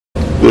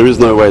there is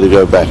no way to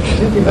go back.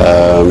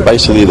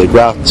 Basically, the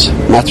grout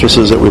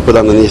mattresses that we put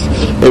underneath,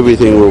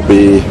 everything will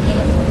be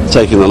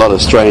taking a lot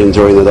of strain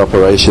during that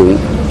operation,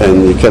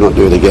 and you cannot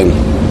do it again.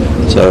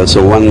 So it's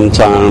a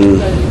one-time,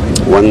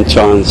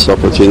 one-chance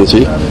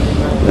opportunity,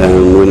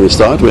 and when we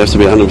start, we have to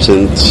be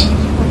 100%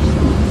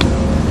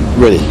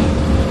 ready.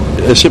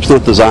 A ship's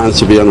not designed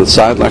to be on its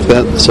side like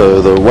that,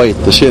 so the weight,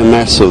 the sheer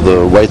mass of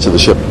the weight of the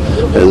ship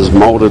has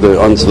molded her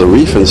onto the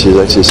reef, and she's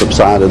actually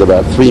subsided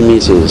about 3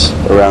 meters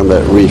around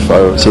that reef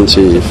since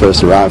she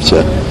first arrived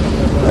here.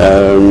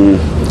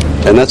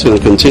 And that's going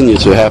to continue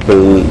to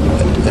happen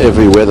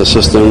every weather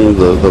system,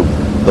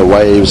 the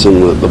waves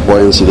and the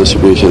buoyancy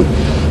distribution.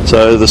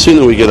 So the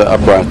sooner we get her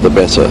upright, the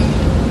better.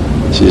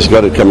 She's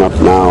got to come up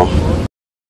now.